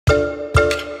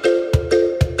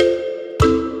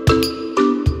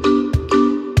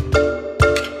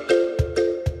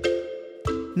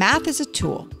Math is a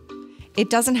tool. It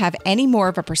doesn't have any more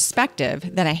of a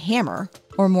perspective than a hammer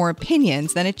or more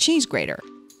opinions than a cheese grater.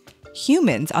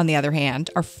 Humans, on the other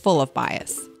hand, are full of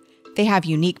bias. They have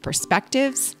unique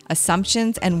perspectives,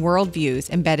 assumptions, and worldviews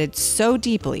embedded so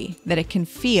deeply that it can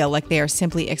feel like they are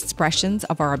simply expressions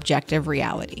of our objective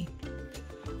reality.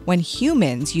 When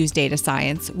humans use data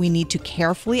science, we need to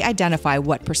carefully identify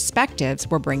what perspectives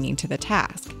we're bringing to the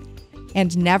task,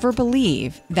 and never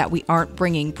believe that we aren't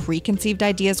bringing preconceived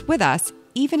ideas with us,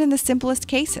 even in the simplest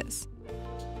cases.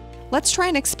 Let's try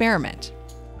an experiment.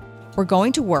 We're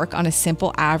going to work on a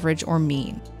simple average or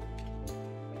mean.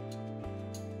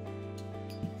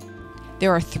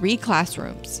 There are 3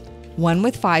 classrooms, one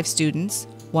with 5 students,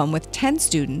 one with 10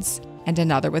 students, and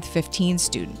another with 15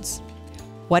 students.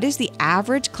 What is the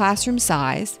average classroom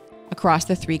size across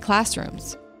the 3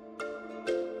 classrooms?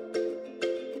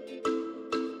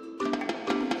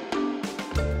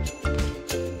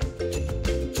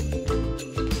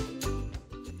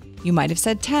 You might have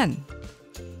said 10.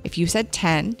 If you said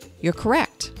 10, you're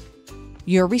correct.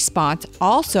 Your response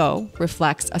also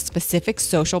reflects a specific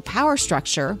social power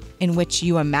structure in which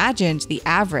you imagined the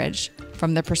average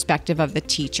from the perspective of the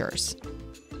teachers.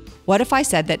 What if I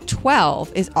said that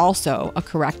 12 is also a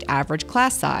correct average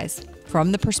class size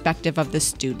from the perspective of the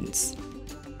students?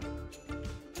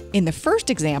 In the first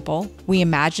example, we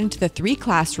imagined the 3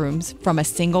 classrooms from a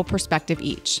single perspective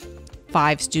each: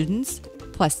 5 students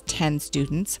plus 10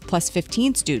 students plus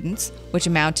 15 students, which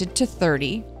amounted to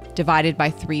 30, divided by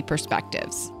 3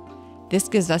 perspectives. This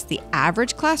gives us the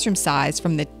average classroom size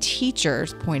from the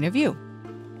teacher's point of view.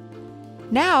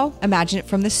 Now, imagine it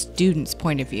from the student's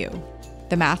point of view.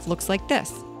 The math looks like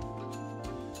this.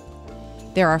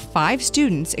 There are 5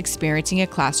 students experiencing a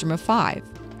classroom of 5,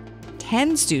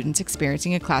 10 students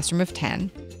experiencing a classroom of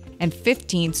 10, and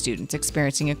 15 students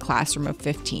experiencing a classroom of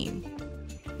 15.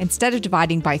 Instead of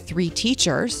dividing by 3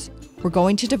 teachers, we're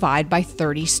going to divide by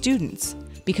 30 students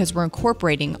because we're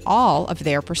incorporating all of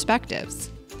their perspectives.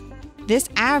 This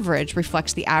average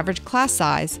reflects the average class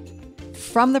size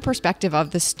from the perspective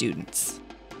of the students.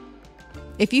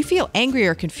 If you feel angry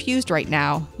or confused right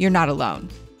now, you're not alone.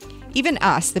 Even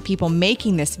us, the people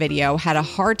making this video, had a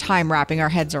hard time wrapping our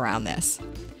heads around this.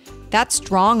 That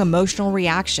strong emotional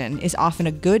reaction is often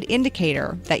a good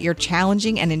indicator that you're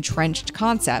challenging an entrenched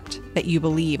concept that you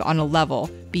believe on a level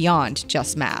beyond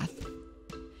just math.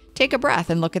 Take a breath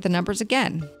and look at the numbers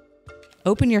again.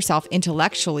 Open yourself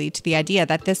intellectually to the idea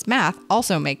that this math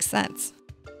also makes sense.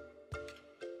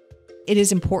 It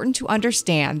is important to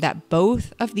understand that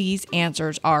both of these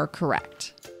answers are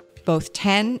correct. Both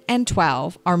 10 and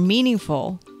 12 are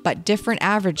meaningful but different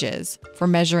averages for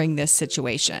measuring this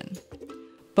situation.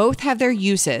 Both have their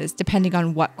uses depending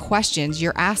on what questions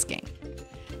you're asking.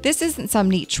 This isn't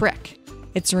some neat trick.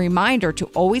 It's a reminder to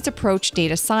always approach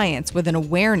data science with an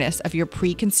awareness of your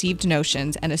preconceived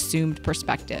notions and assumed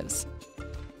perspectives.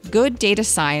 Good data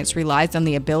science relies on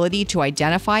the ability to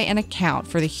identify and account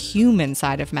for the human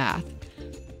side of math.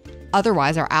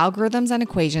 Otherwise, our algorithms and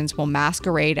equations will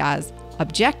masquerade as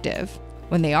objective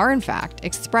when they are, in fact,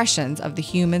 expressions of the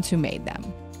humans who made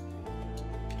them.